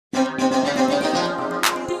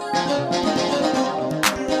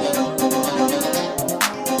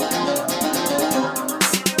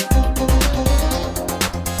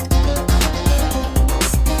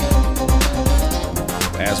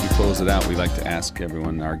it out, we like to ask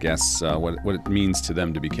everyone, our guests, what it means to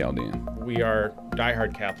them to be Chaldean. We are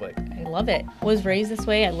diehard Catholic. I love it. I was raised this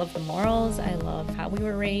way. I love the morals. I love how we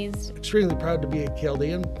were raised. Extremely proud to be a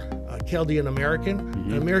Chaldean, Chaldean American,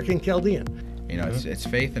 an American Chaldean. You know, it's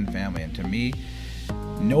faith and family, and to me,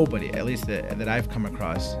 nobody, at least that I've come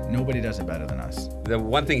across, nobody does it better than us. The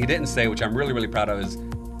one thing he didn't say, which I'm really, really proud of, is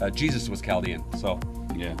Jesus was Chaldean. So,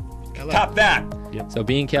 yeah. Top that. Yep. So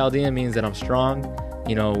being Chaldean means that I'm strong.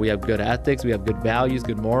 You know, we have good ethics, we have good values,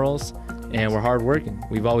 good morals, and we're hardworking.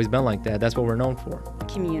 We've always been like that. That's what we're known for.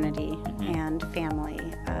 Community and family,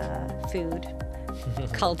 food,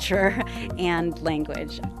 culture, and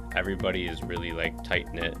language. Everybody is really like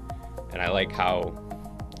tight-knit, and I like how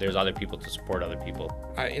there's other people to support other people.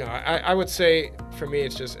 I would say for me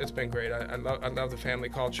it's been great. I love the family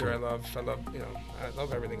culture. I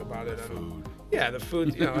love everything about it. Food. Yeah, the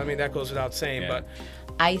food. I mean that goes without saying. Yeah. But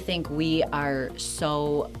I think we are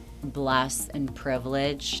so blessed and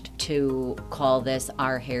privileged to call this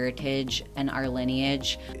our heritage and our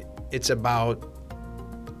lineage. It's about,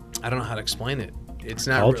 I don't know how to explain it. It's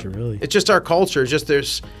not culture, really. It's just our culture. It's just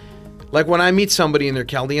there's. Like when I meet somebody and they're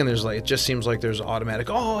Chaldean, it just seems like there's automatic,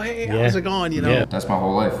 oh, hey, how's it going, you know? Yeah. That's my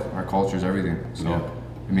whole life. Our culture is everything, so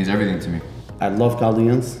it means everything to me. I love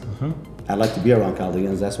Chaldeans. I like to be around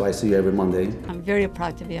Chaldeans. That's why I see you every Monday. I'm very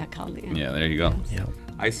proud to be a Chaldean. Yeah, there you go. Yeah.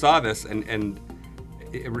 I saw this, and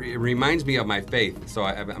it reminds me of my faith. So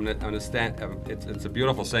I'm gonna stand. It's a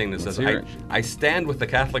beautiful saying that says, I stand with the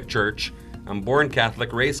Catholic Church. I'm born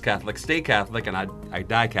Catholic, raised Catholic, stay Catholic, and I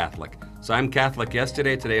die Catholic. So I'm Catholic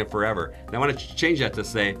yesterday, today, and forever. And I want to change that to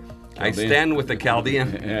say, I stand with the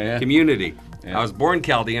Chaldean community. Yeah. I was born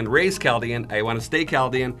Chaldean, raised Chaldean, I want to stay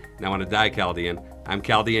Chaldean, and I want to die Chaldean. I'm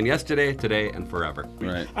Chaldean yesterday, today, and forever.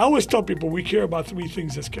 Right. I always tell people we care about three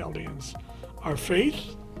things as Chaldeans: our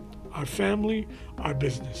faith, our family, our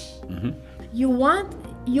business.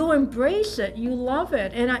 You embrace it, you love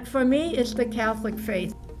it. And for me, it's the Catholic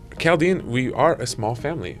faith. Chaldean, we are a small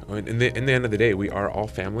family. In the end of the day, we are all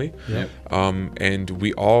family. Yep. And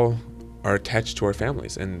we all are attached to our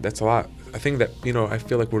families, and that's a lot. I think that, I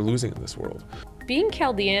feel like we're losing in this world. Being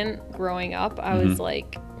Chaldean growing up, I was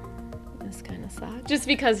like, this kind of sucks. Just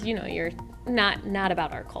because, you're not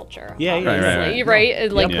about our culture. Yeah,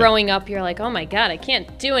 right? Like growing up, you're like, oh my God, I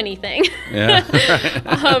can't do anything. Yeah.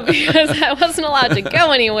 Because I wasn't allowed to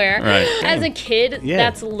go anywhere. Right. As a kid,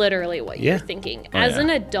 that's literally what you're thinking. Oh, As an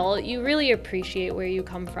adult, you really appreciate where you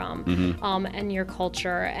come from, and your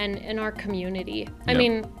culture and our community. I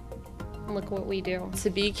mean, look what we do. To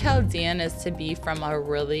be Chaldean is to be from a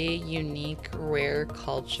really unique, rare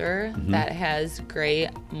culture that has great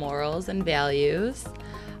morals and values.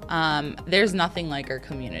 There's nothing like our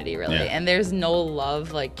community, really, and there's no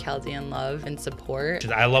love like Chaldean love and support.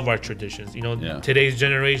 I love our traditions. Today's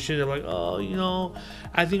generation, they're like, oh,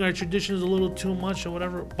 I think our tradition is a little too much or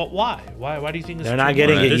whatever. But why? Why do you think it's They're not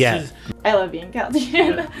getting it yet. I love being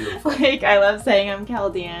Chaldean. I love saying I'm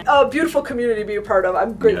Chaldean. Oh, beautiful community to be a part of.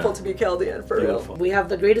 I'm grateful to be Chaldean, for real. We have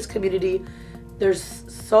the greatest community. There's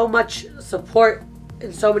so much support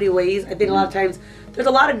in so many ways. I think a lot of times there's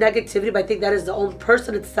a lot of negativity, but I think that is the own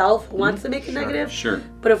person itself who wants to make it negative. Sure.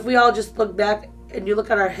 But if we all just look back and you look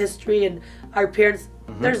at our history and our parents,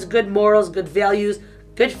 there's good morals, good values,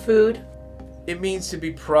 good food. it means to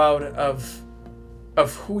be proud of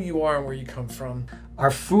who you are and where you come from.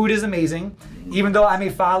 Our food is amazing. Even though I may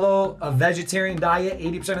follow a vegetarian diet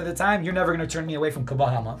 80% of the time, you're never gonna turn me away from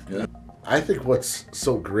kibahama. Yeah. I think what's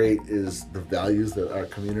so great is the values that our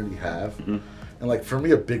community have. And like for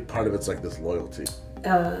me, a big part of it's like this loyalty.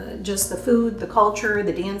 Just the food, the culture,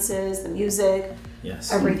 the dances, the music.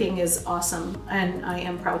 Yes. Everything is awesome, and I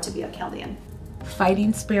am proud to be a Chaldean.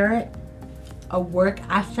 Fighting spirit, a work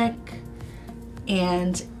ethic,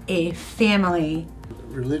 and a family.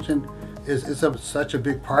 Religion is such a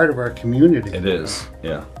big part of our community. It is,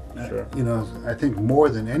 yeah. Sure. You know, I think more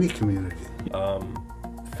than any community.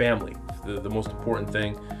 Family, the most important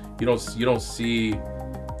thing. You don't see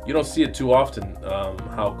it too often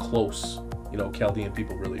how close Chaldean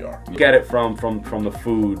people really are. Look at it from the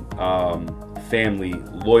food, family,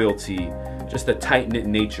 loyalty, just the tight-knit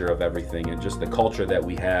nature of everything, and just the culture that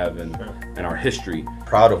we have and our history.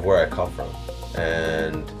 Proud of where I come from,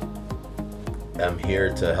 and I'm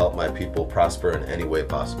here to help my people prosper in any way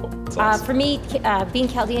possible. Awesome. For me, being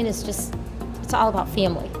Chaldean is it's all about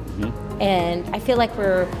family. And I feel like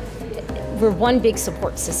we're one big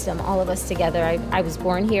support system, all of us together. I was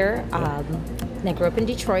born here, and I grew up in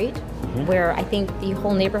Detroit, where I think the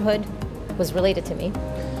whole neighborhood was related to me.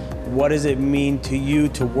 What does it mean to you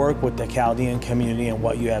to work with the Chaldean community and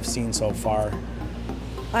what you have seen so far?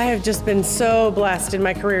 I have just been so blessed in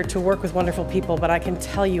my career to work with wonderful people, but I can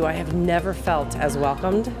tell you I have never felt as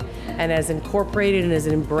welcomed and as incorporated and as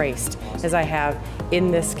embraced as I have in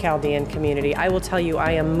this Chaldean community. I will tell you,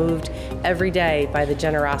 I am moved every day by the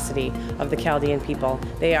generosity of the Chaldean people.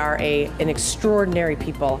 They are an extraordinary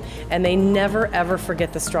people, and they never ever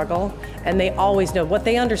forget the struggle, and they always know what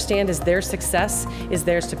they understand is their success is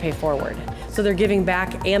theirs to pay forward. So they're giving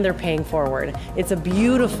back and they're paying forward. It's a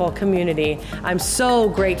beautiful community. I'm so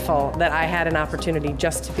grateful that I had an opportunity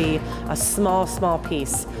just to be a small, small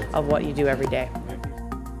piece of what you do every day.